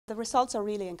The results are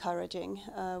really encouraging.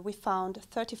 We found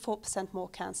 34% more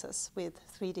cancers with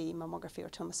 3D mammography or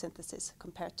tomosynthesis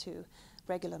compared to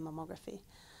regular mammography,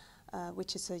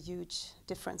 which is a huge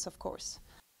difference, of course.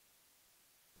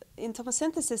 In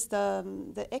tomosynthesis,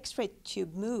 the X-ray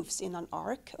tube moves in an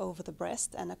arc over the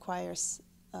breast and acquires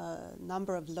a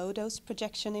number of low-dose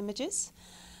projection images.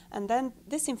 And then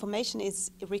this information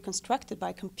is reconstructed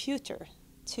by computer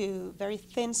to very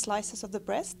thin slices of the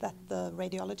breast that the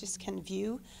radiologist can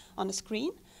view on a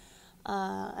screen.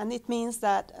 And it means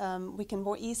that we can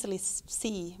more easily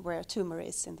see where a tumor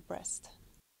is in the breast.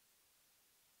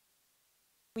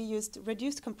 We used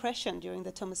reduced compression during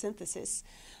the tomosynthesis,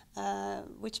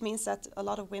 which means that a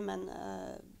lot of women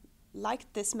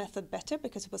liked this method better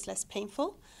because it was less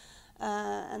painful.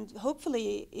 And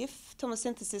hopefully, if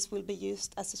tomosynthesis will be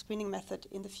used as a screening method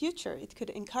in the future, it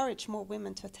could encourage more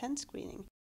women to attend screening.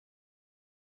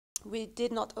 We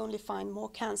did not only find more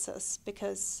cancers,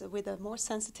 because with a more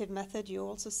sensitive method, you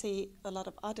also see a lot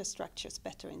of other structures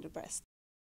better in the breast.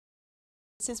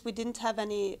 Since we didn't have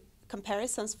any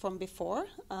comparisons from before,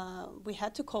 we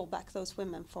had to call back those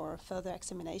women for further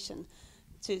examination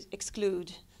to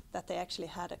exclude that they actually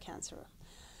had a cancer.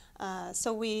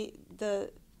 So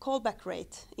the callback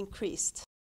rate increased.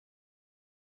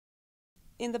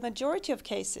 In the majority of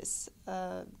cases,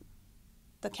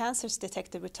 the cancers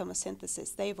detected with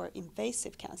tomosynthesis, they were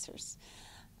invasive cancers.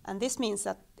 And this means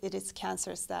that it is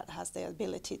cancers that has the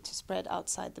ability to spread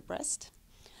outside the breast.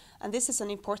 And this is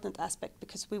an important aspect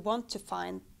because we want to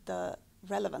find the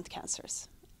relevant cancers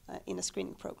in a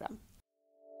screening program.